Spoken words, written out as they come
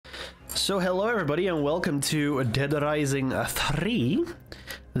So hello everybody and welcome to Dead Rising 3.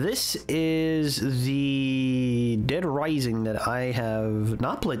 This is the Dead Rising that I have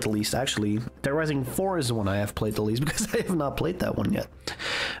not played the least, actually. Dead Rising 4 is the one I have played the least because I have not played that one yet.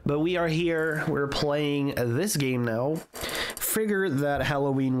 But we are here, we're playing this game now. Figured that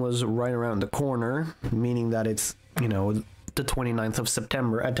Halloween was right around the corner, meaning that it's, you know, the 29th of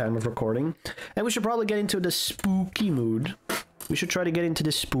September at time of recording. And we should probably get into the spooky mood. We should try to get into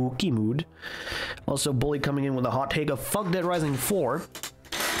the spooky mood. Also, Bully coming in with a hot take of fuck Dead Rising 4.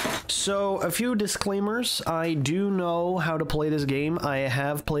 So, a few disclaimers. I do know how to play this game. I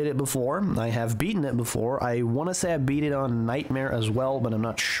have played it before. I have beaten it before. I want to say I beat it on Nightmare as well, but I'm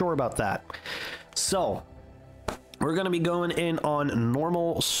not sure about that. So, we're going to be going in on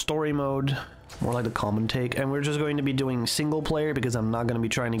normal story mode, more like the common take, and we're just going to be doing single player because I'm not going to be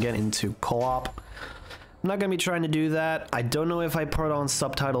trying to get into co-op. I'm not going to be trying to do that. I don't know if I put on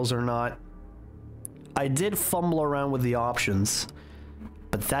subtitles or not. I did fumble around with the options,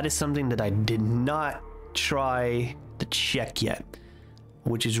 but that is something that I did not try to check yet,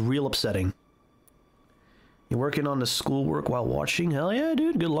 which is real upsetting. You're working on the schoolwork while watching? Hell yeah,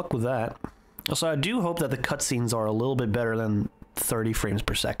 dude. Good luck with that. Also, I do hope that the cutscenes are a little bit better than 30 frames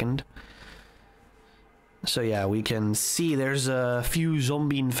per second. So yeah, we can see there's a few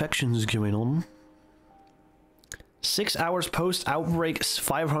zombie infections going on. 6 hours post-outbreak,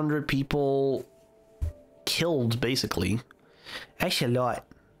 500 people killed, basically. Actually, a lot.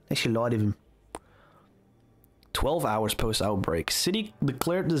 Actually, a lot of them. 12 hours post-outbreak. City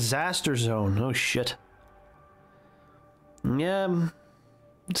declared disaster zone. Oh, shit. Yeah,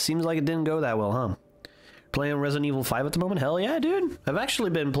 it seems like it didn't go that well, huh? Playing Resident Evil 5 at the moment? Hell yeah, dude. I've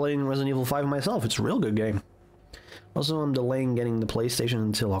actually been playing Resident Evil 5 myself. It's a real good game. Also, I'm delaying getting the PlayStation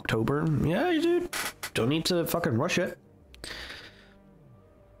until October. Yeah, dude. Don't need to fucking rush it.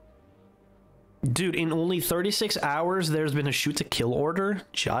 Dude, in only 36 hours, there's been a shoot-to-kill order?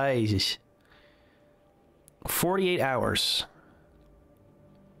 Jesus. 48 hours.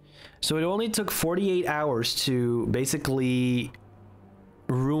 So it only took 48 hours to basically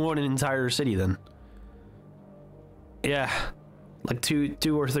ruin an entire city then. Yeah. Like two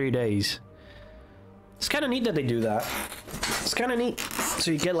or 3 days. It's kind of neat that they do that. It's kind of neat. So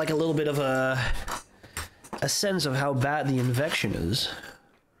you get like a little bit of a sense of how bad the infection is.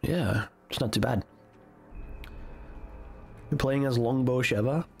 Yeah, it's not too bad. You're playing as Longbow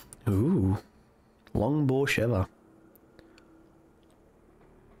Sheva? Ooh. Longbow Sheva.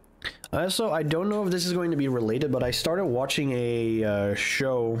 Also, I don't know if this is going to be related, but I started watching a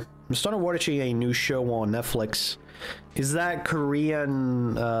show. I started watching a new show on Netflix. Is that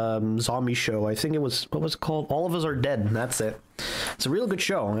Korean zombie show? I think it was, what was it called? All of Us Are Dead. That's it. It's a real good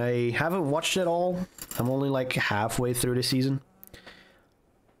show. I haven't watched it all. I'm only like halfway through the season.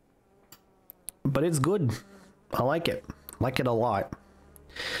 But it's good. I like it. Like it a lot.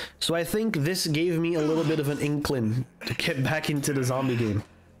 So I think this gave me a little bit of an inkling to get back into the zombie game.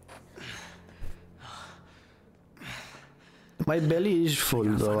 My belly is full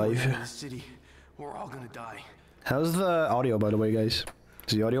though. We're all gonna die. How's the audio, by the way, guys?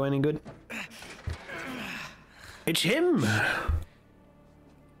 Is the audio any good? It's him!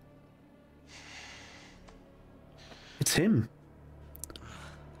 It's him.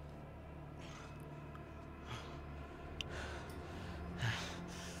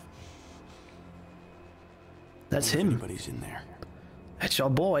 That's him. Anybody's in there. That's your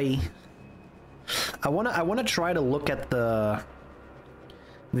boy. I wanna try to look at the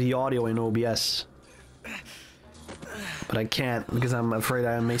audio in OBS. But I can't because I'm afraid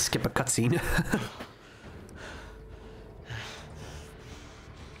I may skip a cutscene.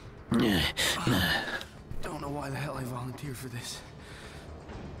 Don't know why the hell I volunteered for this.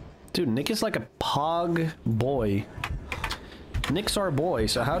 Dude, Nick is like a pog boy. Nick's our boy,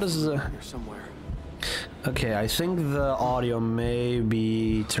 so how does the... somewhere. Okay, I think the audio may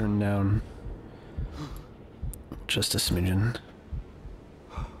be turned down. Just a smidgen.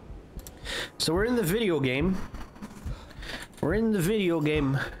 So we're in the video game. We're in the video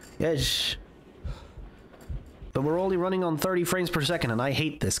game. Yes. But we're only running on 30 frames per second, and I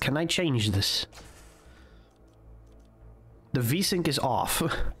hate this. Can I change this? The VSync is off.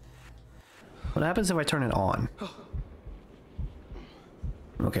 What happens if I turn it on?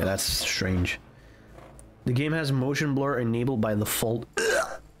 Okay, that's strange. The game has motion blur enabled by default.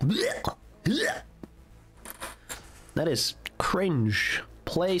 That is cringe.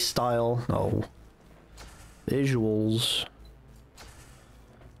 Play style. No. Visuals.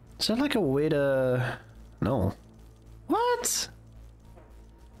 Is that like a way to... No. What?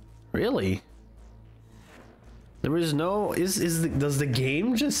 Really? There is no... does the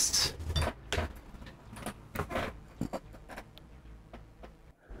game just...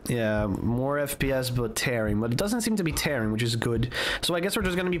 Yeah, more FPS, but tearing. But it doesn't seem to be tearing, which is good. So I guess we're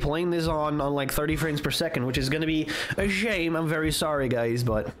just going to be playing this on like 30 frames per second, which is going to be a shame. I'm very sorry, guys,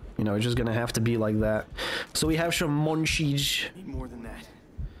 but, you know, it's just going to have to be like that. So we have some munchies. Need more than that.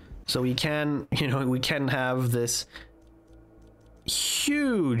 So we can, you know, we can have this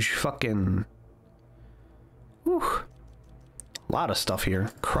huge fucking... Whew. A lot of stuff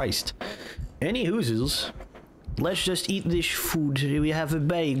here. Christ. Any hoozles. Let's just eat this food. We have a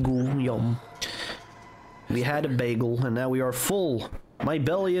bagel. Yum. We had a bagel, and now we are full. My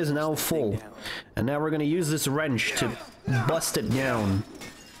belly is now full. And now we're gonna use this wrench to bust it down.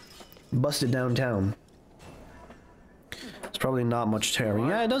 Bust it downtown. It's probably not much tearing.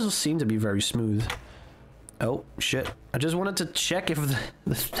 Yeah, it doesn't seem to be very smooth. Oh, shit. I just wanted to check if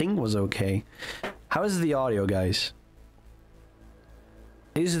the thing was okay. How is the audio, guys?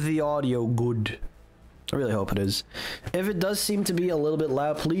 Is the audio good? I really hope it is. If it does seem to be a little bit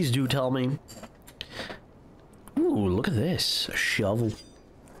loud, please do tell me. Ooh, look at this. A shovel.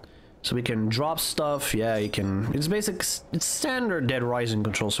 So we can drop stuff. Yeah, you can... It's basic... It's standard Dead Rising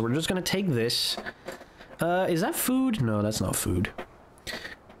control, so we're just gonna take this. Is that food? No, that's not food.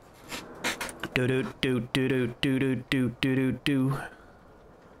 Do-do-do-do-do-do-do-do-do-do.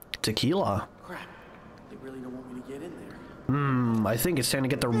 Tequila. Crap. They really don't want me to get in there. I think it's time to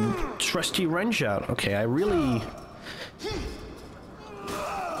get the trusty wrench out. Okay, I really...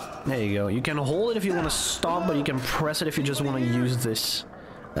 There you go. You can hold it if you want to stop, but you can press it if you just want to use this.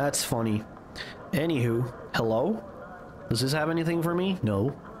 That's funny. Anywho, hello? Does this have anything for me?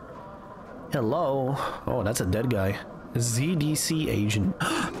 No. Hello? Oh, that's a dead guy. A ZDC agent.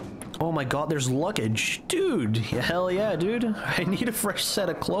 Oh my god, there's luggage. Dude, hell yeah, dude. I need a fresh set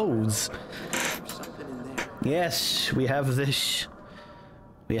of clothes. Yes, we have this.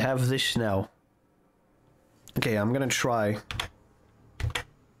 We have this now. Okay, I'm gonna try.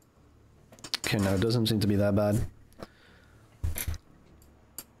 Okay, no, it doesn't seem to be that bad.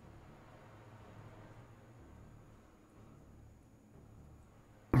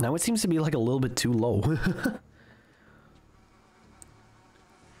 Now it seems to be like a little bit too low.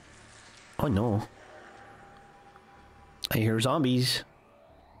 Oh no. I hear zombies.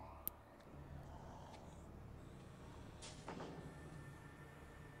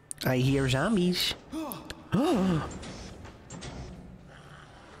 I hear zombies.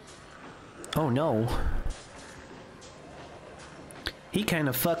 Oh no. He kind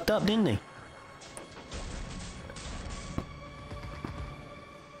of fucked up, didn't he?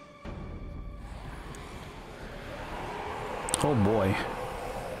 Oh boy.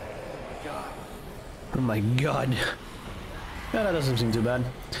 Oh my god. Yeah, that doesn't seem too bad.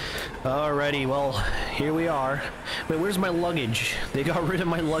 Alrighty, well, here we are. Wait, where's my luggage? They got rid of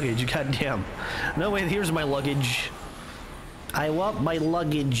my luggage, goddamn. No, wait, here's my luggage. I want my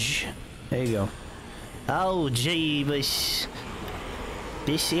luggage. There you go. Oh, jeebus.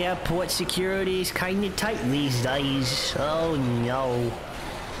 This airport security is kinda tight these days. Oh no.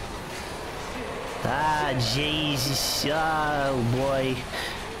 Ah, Jesus. Oh boy.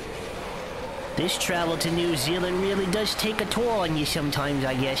 This travel to New Zealand really does take a toll on you sometimes,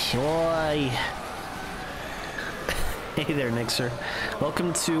 I guess. Oi. Hey there, Nixer.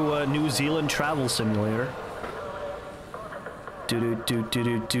 Welcome to New Zealand Travel Simulator. Do.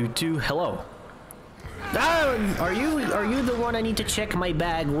 Hello. Ah, are you the one I need to check my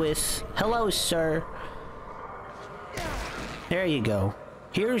bag with? Hello, sir. There you go.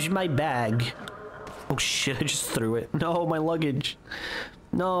 Here's my bag. Oh shit, I just threw it. No, my luggage.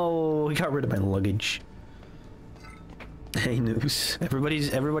 No, we got rid of my luggage. Hey, Noose.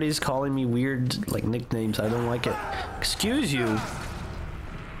 Everybody's calling me weird, like, nicknames. I don't like it. Excuse you.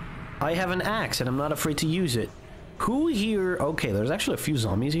 I have an axe, and I'm not afraid to use it. Who here... Okay, there's actually a few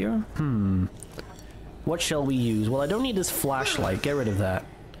zombies here. What shall we use? Well, I don't need this flashlight. Get rid of that.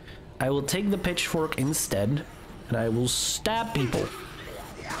 I will take the pitchfork instead, and I will stab people.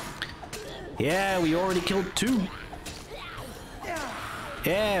 Yeah, we already killed 2.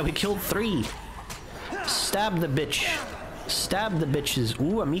 Yeah, we killed 3. Stab the bitch. Stab the bitches.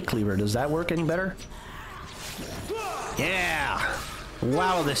 Ooh, a meat cleaver. Does that work any better? Yeah!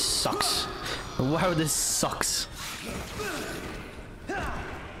 Wow, this sucks. Wow, this sucks.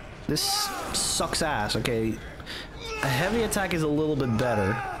 This sucks ass. Okay. A heavy attack is a little bit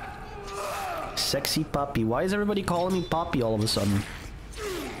better. Sexy puppy. Why is everybody calling me Poppy all of a sudden?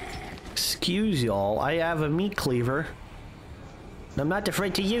 Excuse y'all. I have a meat cleaver. I'm not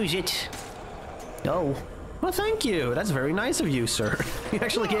afraid to use it. Oh. Well, thank you. That's very nice of you, sir. You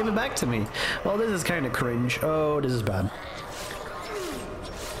actually gave it back to me. Well, this is kind of cringe. Oh, this is bad.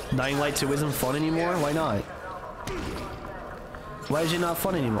 Dying Light 2 isn't fun anymore? Why not? Why is it not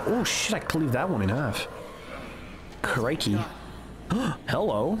fun anymore? Oh shit, I cleaved that one in half. Crikey.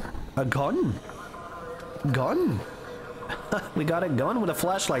 Hello. A gun. Gun. We got a gun with a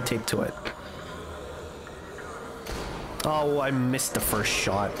flashlight taped to it. Oh, I missed the first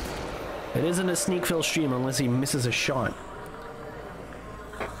shot. It isn't a sneak fill stream unless he misses a shot.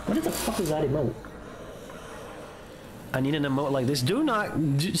 What the fuck is that emote? I need an emote like this.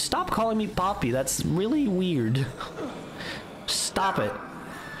 Stop calling me Poppy. That's really weird. Stop it.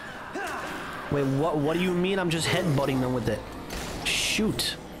 Wait, what do you mean I'm just headbutting them with it?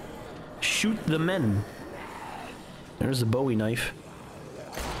 Shoot. Shoot the men. There's the Bowie knife.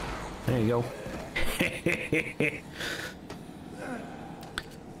 There you go.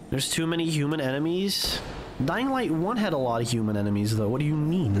 There's too many human enemies. Dying Light 1 had a lot of human enemies though. What do you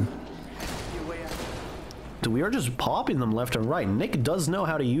mean? Dude, we are just popping them left and right. Nick does know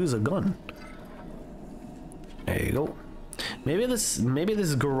how to use a gun. There you go. Maybe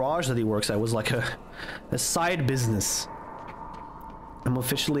this garage that he works at was like a side business. I'm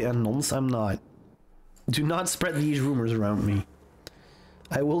officially a nonce. I'm not. Do not spread these rumors around me.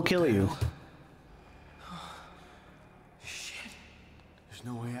 I will kill you. Shit. There's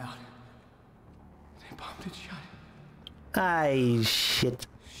no way out. They bombed it shut. Ay, shit.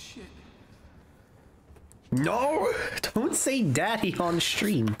 Shit. No! Don't say daddy on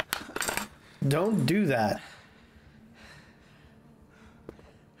stream. Don't do that.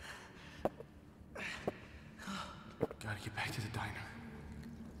 Gotta get back to the diner.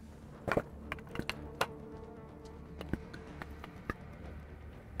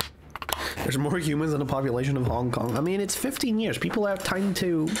 There's more humans than the population of Hong Kong. I mean, it's 15 years. People have time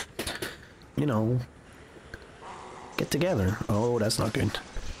to, you know, get together. Oh, that's not good.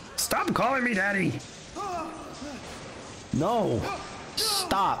 Stop calling me daddy! No!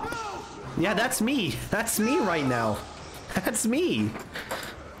 Stop! Yeah, that's me. That's me right now. That's me.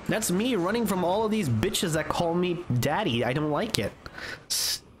 That's me running from all of these bitches that call me daddy. I don't like it.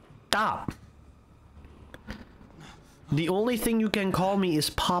 Stop. The only thing you can call me is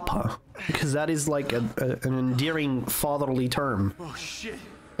Papa, because that is like an endearing fatherly term. Oh shit.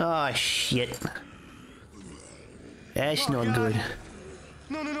 Ah, shit. That's not God. good.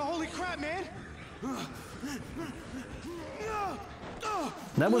 No, holy crap, man.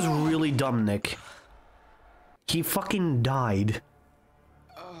 That was really dumb, Nick. He fucking died.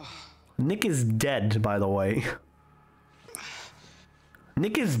 Nick is dead, by the way.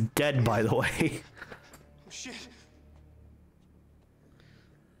 Nick is dead, by the way. Shit.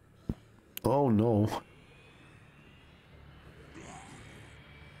 Oh no.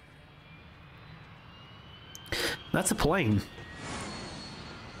 That's a plane.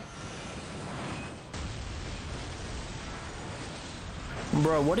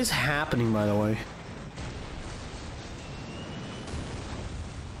 Bro, what is happening, by the way?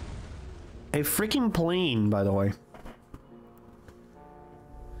 A freaking plane, by the way.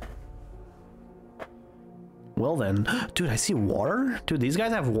 Well then. Dude, I see water? Dude, these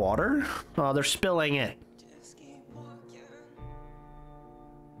guys have water? Oh, they're spilling it.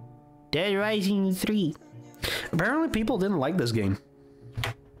 Dead Rising 3. Apparently people didn't like this game.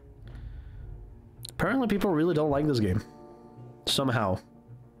 Apparently people really don't like this game. Somehow.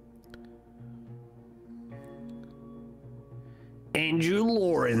 Andrew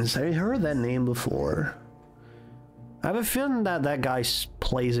Lawrence. I heard that name before. I have a feeling that that guy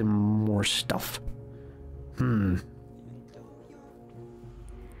plays in more stuff.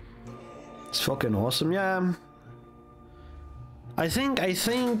 It's fucking awesome, yeah. I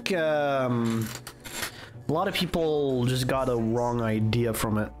think a lot of people just got a wrong idea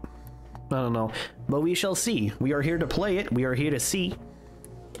from it. I don't know, but we shall see. We are here to play it. We are here to see.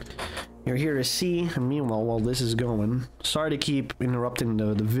 You're here to see. And meanwhile, while this is going, sorry to keep interrupting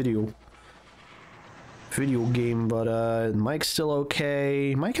the video game, but mic's still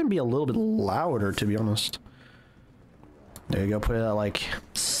okay. Mic can be a little bit louder, to be honest. There you go. Put it at like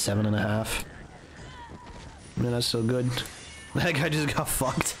 7.5. Man, that's so good. That guy just got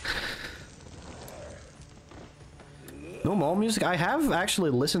fucked. No more music. I have actually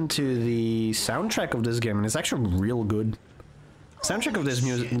listened to the soundtrack of this game, and it's actually real good. Soundtrack of this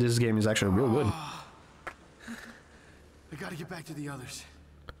game is actually real good. I gotta get back to the others.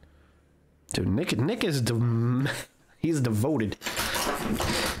 Dude, Nick is he's devoted.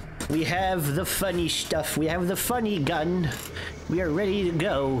 We have the funny stuff. We have the funny gun. We are ready to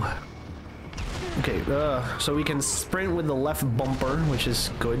go. Okay, so we can sprint with the left bumper, which is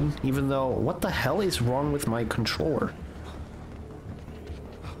good. Even though, what the hell is wrong with my controller?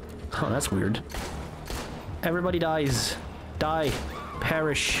 Oh, that's weird. Everybody dies. Die.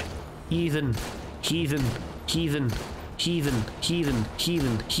 Perish. Heathen. Heathen. Heathen. Heathen, heathen,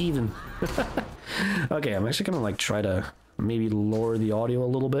 heathen, heathen. Okay, I'm actually gonna like try to maybe lower the audio a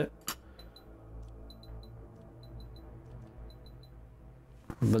little bit.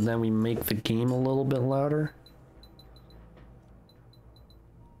 But then we make the game a little bit louder.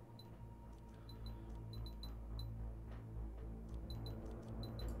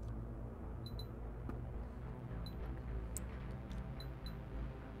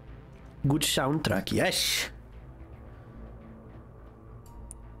 Good soundtrack, yes.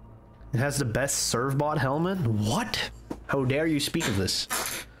 It has the best servbot helmet? What? How dare you speak of this?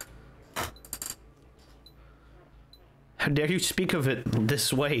 How dare you speak of it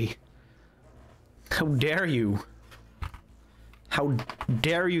this way? How dare you? How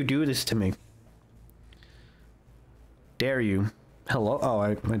dare you do this to me? Dare you? Hello? Oh,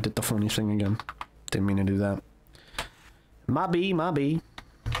 I did the funny thing again. Didn't mean to do that. My B.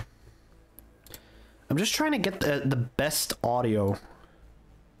 I'm just trying to get the best audio.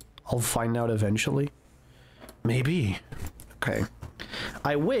 I'll find out eventually. Maybe. Okay.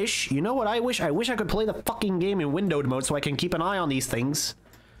 I wish, you know what I wish? I wish I could play the fucking game in windowed mode so I can keep an eye on these things.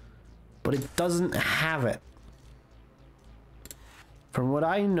 But it doesn't have it. From what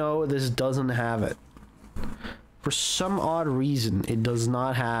I know, this doesn't have it. For some odd reason, it does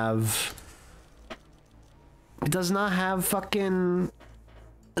not have... It does not have fucking...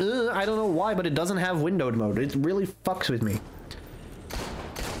 I don't know why, but it doesn't have windowed mode. It really fucks with me.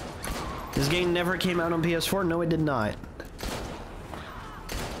 This game never came out on PS4? No, it did not.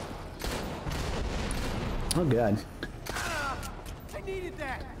 Oh god. I needed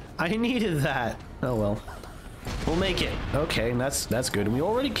that. I needed that. Oh well. We'll make it. Okay, that's good. We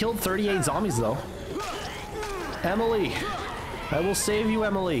already killed 38 zombies though. Emily! I will save you,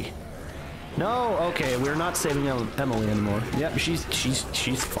 Emily. No, okay, we're not saving Emily anymore. Yep,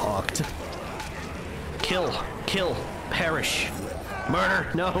 she's fucked. Kill, perish, murder.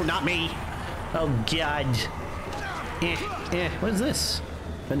 No, not me. Oh god. What is this?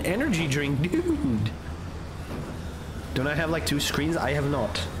 An energy drink, dude. Don't I have like 2 screens? I have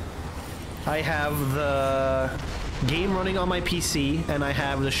not. I have the game running on my PC and I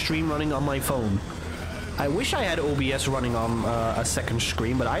have the stream running on my phone. I wish I had OBS running on a second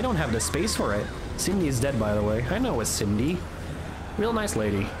screen, but I don't have the space for it. Cindy is dead, by the way. I know it's Cindy. Real nice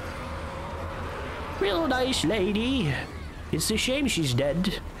lady. Real nice lady. It's a shame she's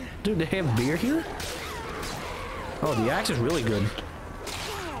dead. Dude, they have beer here? Oh, the axe is really good.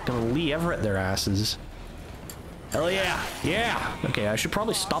 Gonna Lee Everett their asses. Hell yeah! Yeah! Okay, I should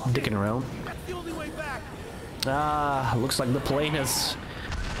probably stop dicking around. That's the only way back. Ah, looks like the plane has...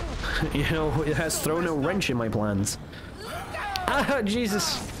 You know, it has thrown a wrench in my plans. Ah,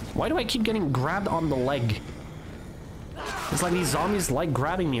 Jesus! Why do I keep getting grabbed on the leg? It's like these zombies like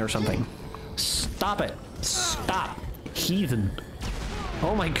grabbing me or something. Stop it! Stop! Heathen!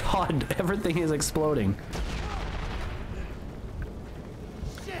 Oh my god, everything is exploding.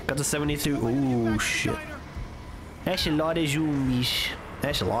 Got to 72. Ooh, shit. That's a lot of zombies.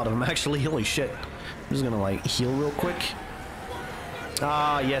 That's a lot of them, actually. Holy shit. I'm just gonna, like, heal real quick.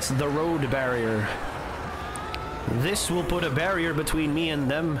 Ah, yes, the road barrier. This will put a barrier between me and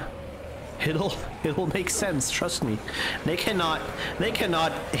them. It'll make sense, trust me. They cannot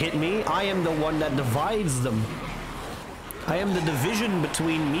hit me. I am the one that divides them. I am the division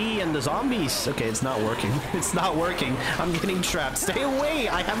between me and the zombies. Okay, it's not working. It's not working. I'm getting trapped. Stay away!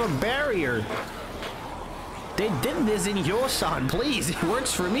 I have a barrier. They did this in Yosan, please. It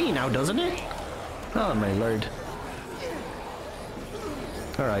works for me now, doesn't it? Oh my lord.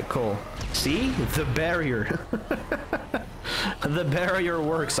 Alright, cool. See? The barrier. The barrier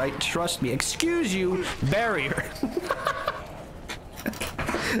works. Trust me. Excuse you, barrier.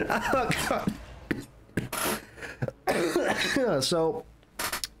 Oh, God. So,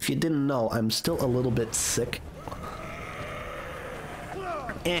 if you didn't know, I'm still a little bit sick.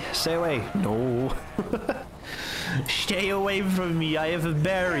 Stay away. No. Stay away from me. I have a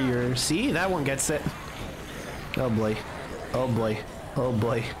barrier. See? That one gets it. Oh boy. Oh boy. Oh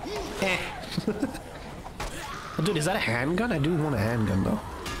boy. Oh, dude, is that a handgun? I do want a handgun though.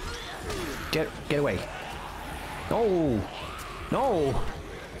 Get away. No. No.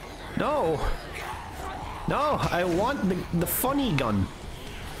 No. No, I want the funny gun.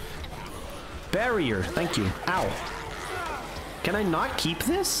 Barrier. Thank you. Ow. Can I not keep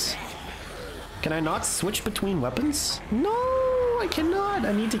this? Can I not switch between weapons? No, I cannot.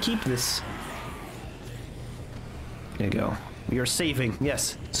 I need to keep this. There you go. We are saving.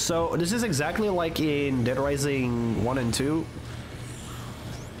 Yes. So this is exactly like in Dead Rising 1 and 2.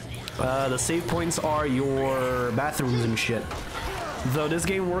 The save points are your bathrooms and shit. Though this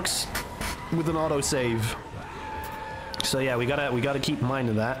game works with an autosave. So yeah, we gotta keep in mind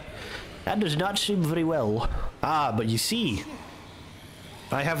of that. That does not seem very well. Ah, but you see,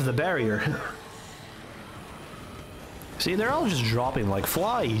 I have the barrier. See, they're all just dropping like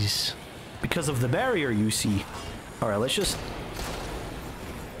flies because of the barrier, you see. Alright, let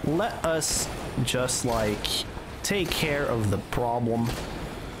us just like take care of the problem.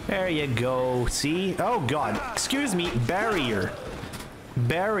 There you go. See? Oh god. Excuse me. Barrier.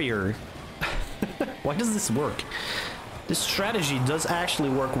 Barrier. Why does this work? This strategy does actually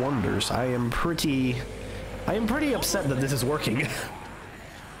work wonders. I am pretty upset that this is working.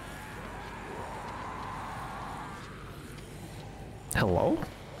 Hello?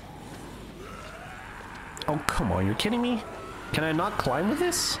 Oh, come on, you're kidding me? Can I not climb with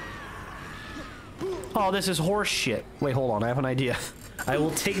this? Oh, this is horse shit. Wait, hold on, I have an idea. I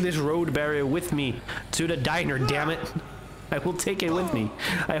will take this road barrier with me to the diner, damn it. I will take it with me.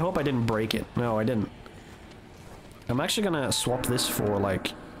 I hope I didn't break it. No, I didn't. I'm actually gonna swap this for,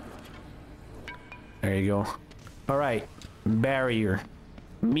 like... There you go. Alright, barrier.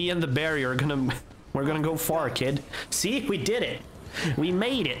 Me and the barrier are gonna... We're gonna go far, kid. See? We did it. We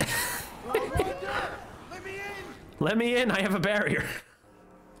made it. Let me in! Let me in, I have a barrier.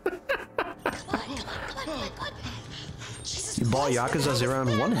 You bought Yakuza 0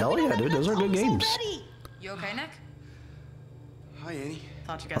 and 1? Hell yeah, dude, those are good games. You okay, Nick? Hi, Annie.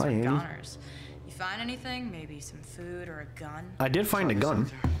 Thought you guys Hi, were Annie. goners. You find anything? Maybe some food or a gun? I did find a gun.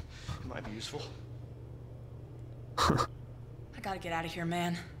 It might be useful. I gotta get out of here,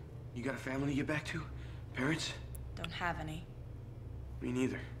 man. You got a family to get back to? Parents? Don't have any. Me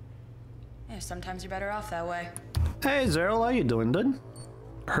neither. Yeah, sometimes you're better off that way. Hey, Zerl, how you doing, dude?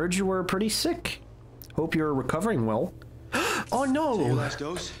 Heard you were pretty sick. Hope you're recovering well. Oh Your no! last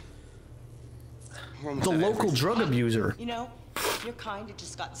dose? We're almost The out of local everything. drug abuser. You know, if you're kind of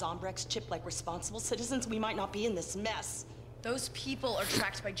just got Zombrex chipped like responsible citizens, we might not be in this mess. Those people are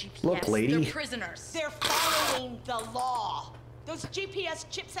tracked by GPS. Look, lady. They're prisoners. They're following the law. Those GPS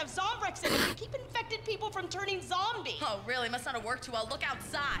chips have Zombrex in them to keep infected people from turning zombie. Oh, really? Must not have worked too well. Look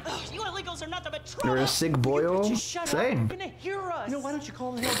outside. Ugh, you illegals are nothing but trouble. You're a sick boyo. Just shut up. Same. You're gonna Hear us. You know, why don't you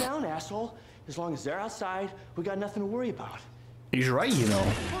calm the hell down, asshole? As long as they're outside, we got nothing to worry about. He's right, you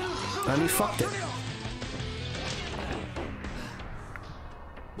know. And he fucked it.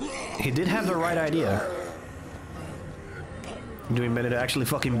 He did have the right idea. Doing better to actually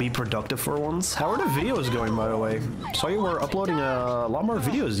fucking be productive for once. How are the videos going, by the way? Saw you were uploading a lot more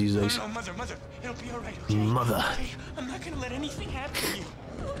videos these days. No, mother, it'll be alright, okay? Mother. Okay, I'm not gonna let anything happen to you.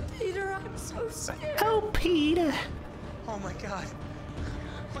 Peter, I'm so scared. Oh, Peter. Oh my god.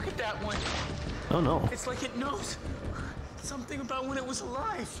 Look at that one. Oh no. It's like it knows something about when it was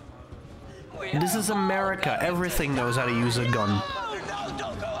alive. This is America. Everything knows how to use a gun. Mother, no,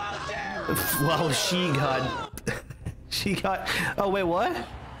 don't go out there! Well, she got... She got... Oh, wait, what?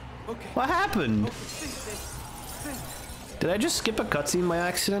 Okay. What happened? Did I just skip a cutscene by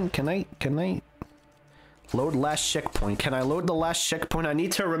accident? Can I... Load last checkpoint. Can I load the last checkpoint? I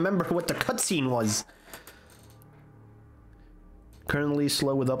need to remember what the cutscene was. Currently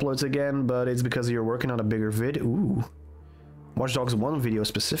slow with uploads again, but it's because you're working on a bigger vid. Ooh. Watch Dogs 1 video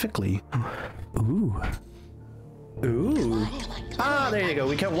specifically. Ooh. Ooh. Ah, there you go.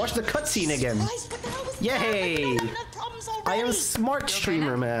 We can watch the cutscene again. Guys, what the hell was Yay! that? Enough problems I am a already. smart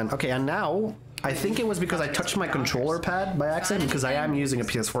streamer, man. Okay, and now, I think it was because I touched my controller pad by accident, because I am using a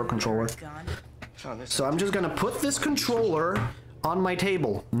PS4 controller. Gun. Found this. So I'm just gonna put this controller on my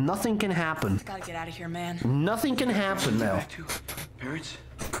table. Nothing can happen. Gotta get out of here, man. Nothing can happen now. Back to parents?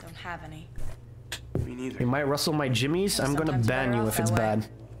 Don't have any. Me neither. You might rustle my jimmies. I'm gonna Sometimes ban better you off if it's that bad.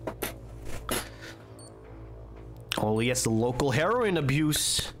 Oh yes, the local heroin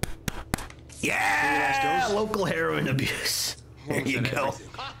abuse. Yeah, local heroin abuse. There you go.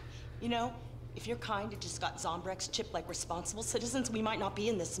 You know, if you're kind of just got Zombrex chipped like responsible citizens, we might not be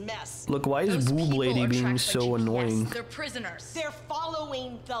in this mess. Look, why is Those Boob people Lady are being tracked by so GPS. annoying? They're prisoners. They're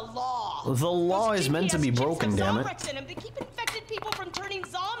following the law. The law Those is meant to be GPS chips broken, have damn it. Zombrex in them to keep infected people from turning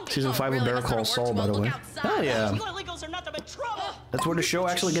zombies. Season 5 of really? Better Must Call not have Saul, worked by well. the way. Look outside. Hell yeah. You illegals are nothing but trouble. That's where the show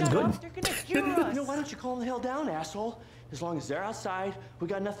actually gets Shut good. up. They're gonna hear us. You know, why don't you calm the hell down, asshole? As long as they're outside, we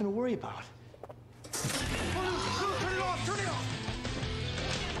got nothing to worry about. Turn it off! Turn it off!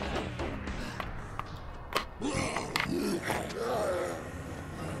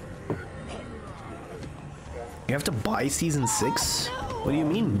 You have to buy season 6? What do you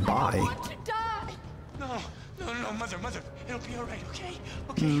mean buy? No, mother, it'll be alright, okay?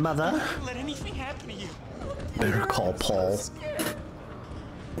 Okay. Mother? I'm not gonna let anything happen to you. Better call Paul.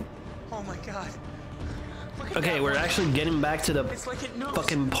 Oh my god. Look at Okay, that we're one. actually getting back to the It's like it knows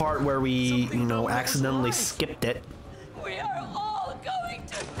fucking part where we, you know, something about when it was accidentally alive. skipped it.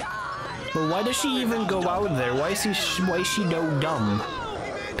 But why does she even go out there? Why is she so dumb?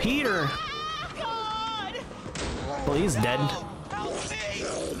 Peter! God! Well, he's dead. Help me!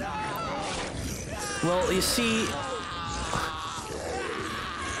 Well, you see...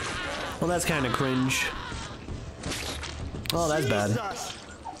 Well, that's kind of cringe. Oh, that's bad. Jesus.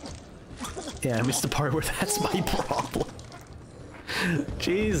 Yeah, I missed the part where that's my problem.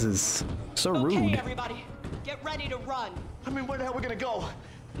 Jesus. So rude. Okay, everybody, get ready to run. I mean, where the hell are we gonna go?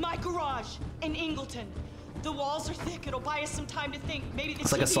 My garage in Ingleton. The walls are thick. It'll buy us some time to think. Maybe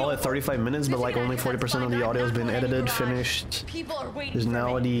It's like a solid 35 minutes, but like only 40% of the audio has been edited, finished. People are waiting There's for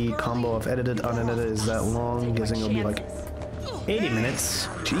now me. the combo of edited, unedited is that long. Guessing it'll be like 80 minutes.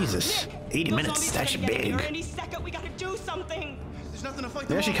 Jesus. 80 Those minutes. zombies That's gotta get here big. any second. We gotta do something. There's nothing to fight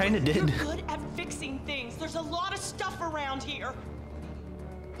Yeah, them she off kind of with. did. You're good at fixing things. There's a lot of stuff around here.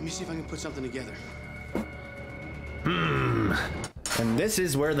 Let me see if I can put something together. And this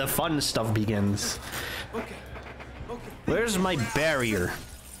is where the fun stuff begins. Okay. Where's my barrier?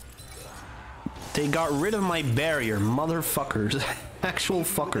 They got rid of my barrier, motherfuckers. Actual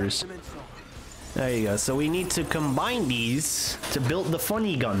fuckers. There you go. So we need to combine these to build the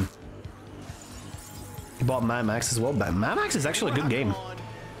funny gun. You bought Mad Max as well. Mad Max is actually a good game.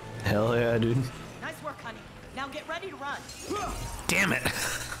 Hell yeah, dude. Nice work, honey. Now get ready to run. Damn it.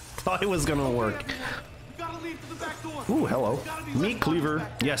 Thought it was gonna work. You gotta leave through the back door. Ooh, hello. Meat cleaver.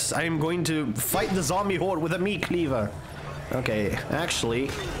 Yes, I am going to fight the zombie horde with a meat cleaver. Okay, actually.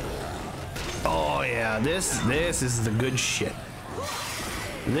 Oh yeah, this is the good shit.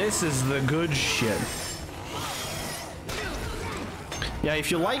 This is the good shit. Yeah,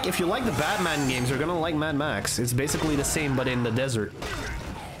 if you like the Batman games, you're gonna like Mad Max. It's basically the same, but in the desert.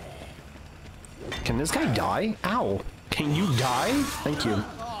 Can this guy die? Ow. Can you die? Thank you.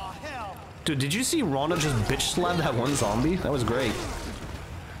 Dude, did you see Rhonda just bitch slap that one zombie? That was great.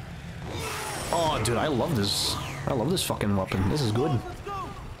 Oh, dude, I love this. I love this fucking weapon. This is good.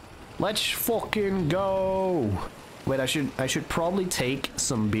 Let's fucking go. Wait, I should probably take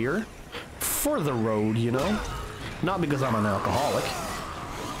some beer for the road, you know? Not because I'm an alcoholic.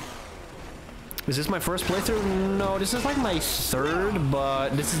 Is this my first playthrough? No, this is like my third, but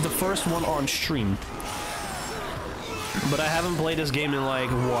this is the first one on stream. But I haven't played this game in like,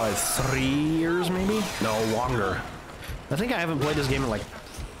 what, 3 years maybe? No, longer. I think I haven't played this game in like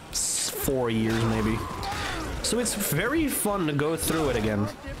 4 years maybe. So it's very fun to go through it again.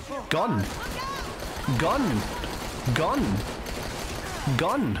 Gun. Gun. Gun.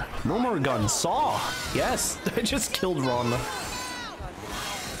 Gun. No more gun. Saw. Yes. I just killed Rhonda.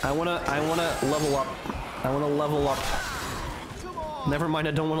 I wanna level up. I wanna level up. Never mind,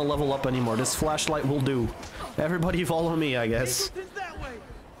 I don't want to level up anymore. This flashlight will do. Everybody follow me, I guess.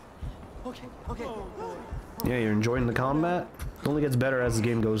 Okay, okay. Yeah, you're enjoying the combat? It only gets better as the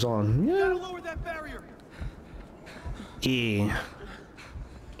game goes on. Yeah. Lower that barrier. Yeah.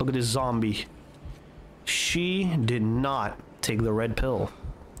 Look at this zombie. She did not take the red pill.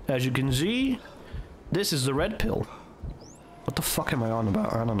 As you can see, this is the red pill. What the fuck am I on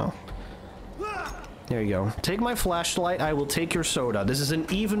about? I don't know. There you go. Take my flashlight, I will take your soda. This is an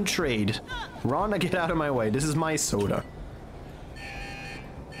even trade. Rhonda, get out of my way. This is my soda.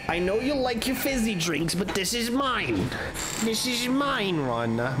 I know you like your fizzy drinks, but this is mine. This is mine,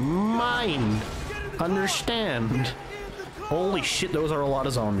 Rhonda. Mine. Understand? Holy shit, those are a lot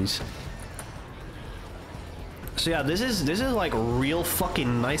of zombies. So yeah, this is like real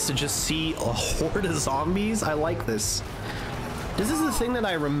fucking nice to just see a horde of zombies. I like this. This is the thing that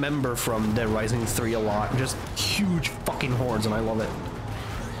I remember from Dead Rising 3 a lot. Just huge fucking hordes, and I love it.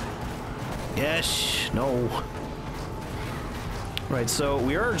 Yes. No. Right, so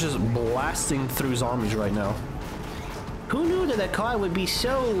we are just blasting through zombies right now. Who knew that that car would be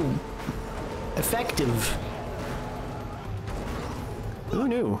so effective? Who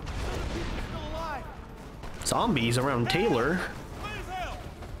knew? Zombies around Taylor.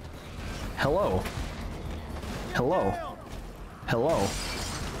 Hello. Hello. Hello.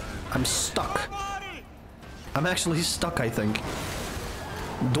 I'm stuck. I'm actually stuck, I think.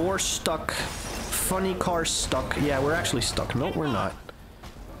 Door stuck. Funny car stuck. Yeah, we're actually stuck. No, we're not.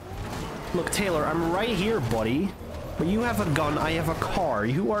 Look, Taylor, I'm right here, buddy. But you have a gun, I have a car.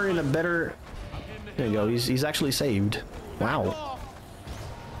 You are in a better... There you go, he's actually saved. Wow.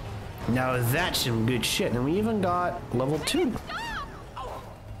 Now that's some good shit. And we even got level 2.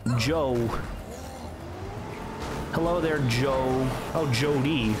 Joe. Hello there, Joe. Oh,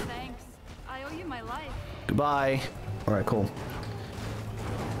 Jody. Thanks. I owe you my life. Goodbye. Alright, cool.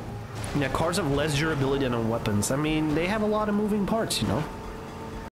 Yeah, cars have less durability than weapons. I mean, they have a lot of moving parts, you know?